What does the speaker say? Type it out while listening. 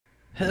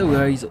Hello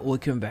guys,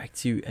 welcome back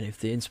to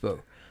NFT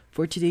Inspo.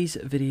 For today's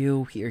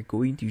video, we are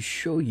going to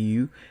show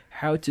you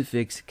how to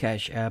fix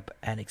Cash App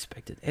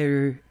Unexpected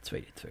Error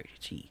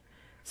 2023.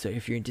 So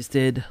if you're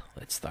interested,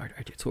 let's start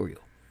our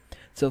tutorial.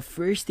 So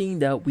first thing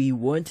that we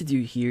want to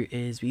do here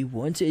is we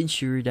want to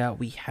ensure that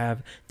we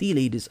have the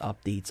latest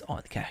updates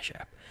on Cash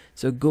App.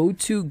 So go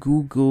to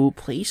Google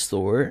Play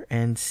Store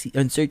and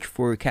search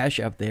for Cash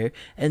App there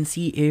and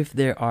see if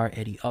there are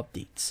any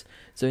updates.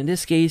 So in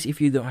this case, if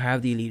you don't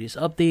have the latest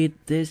update,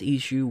 this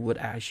issue would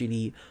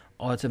actually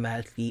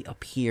automatically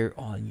appear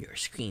on your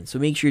screen. So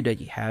make sure that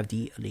you have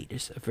the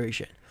latest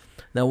version.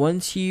 Now,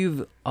 once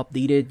you've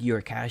updated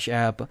your Cash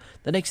App,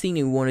 the next thing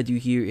you want to do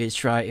here is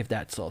try if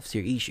that solves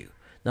your issue.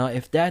 Now,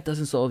 if that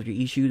doesn't solve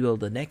your issue, well,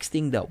 the next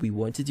thing that we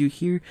want to do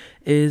here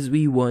is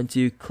we want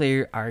to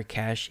clear our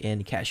cache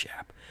in Cash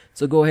App.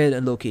 So go ahead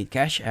and locate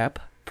Cash App,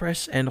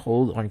 press and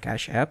hold on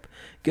Cash App,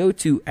 go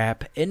to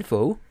App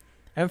Info,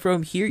 and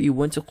from here you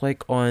want to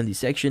click on the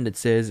section that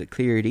says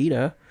Clear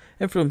Data,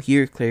 and from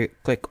here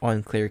click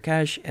on Clear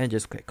Cache and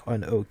just click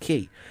on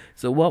OK.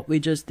 So what we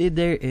just did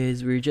there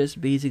is we're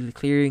just basically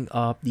clearing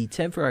up the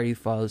temporary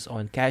files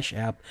on Cash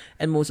App,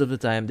 and most of the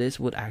time this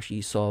would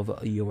actually solve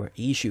your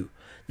issue.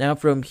 Now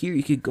from here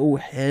you could go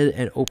ahead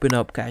and open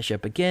up Cash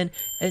App again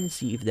and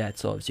see if that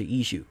solves your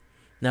issue.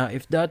 Now,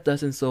 if that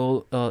doesn't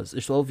solve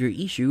your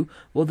issue,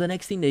 well, the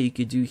next thing that you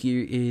could do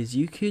here is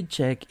you could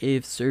check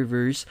if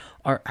servers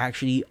are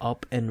actually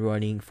up and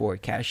running for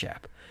Cash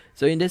App.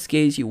 So in this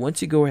case, you want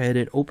to go ahead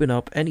and open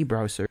up any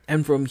browser,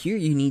 and from here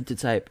you need to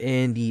type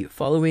in the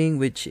following,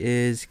 which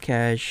is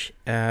Cash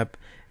App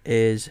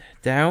is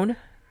down.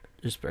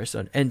 Just press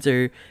on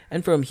enter,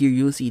 and from here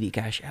you'll see the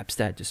Cash App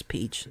status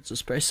page. So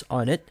just press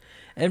on it,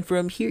 and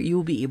from here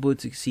you'll be able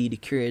to see the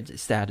current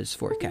status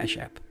for Cash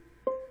App.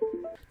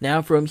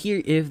 Now from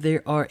here, if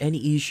there are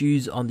any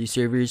issues on the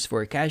servers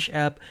for Cash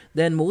App,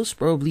 then most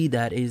probably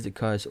that is the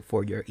cause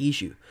for your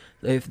issue.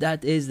 If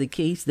that is the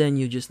case, then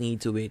you just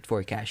need to wait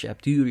for Cash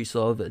App to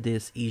resolve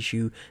this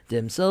issue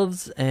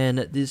themselves, and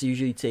this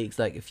usually takes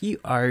like a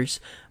few hours.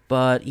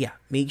 But yeah,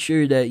 make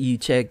sure that you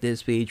check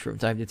this page from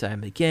time to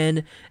time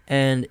again,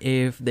 and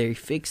if they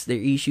fix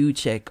their issue,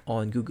 check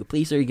on Google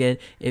Play Store again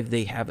if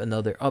they have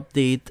another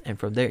update, and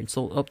from there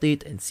install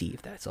update and see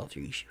if that solves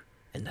your issue.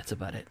 And that's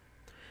about it.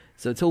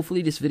 So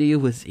hopefully this video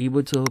was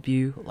able to help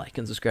you. Like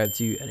and subscribe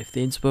to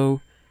NFT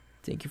Inspo.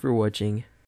 Thank you for watching.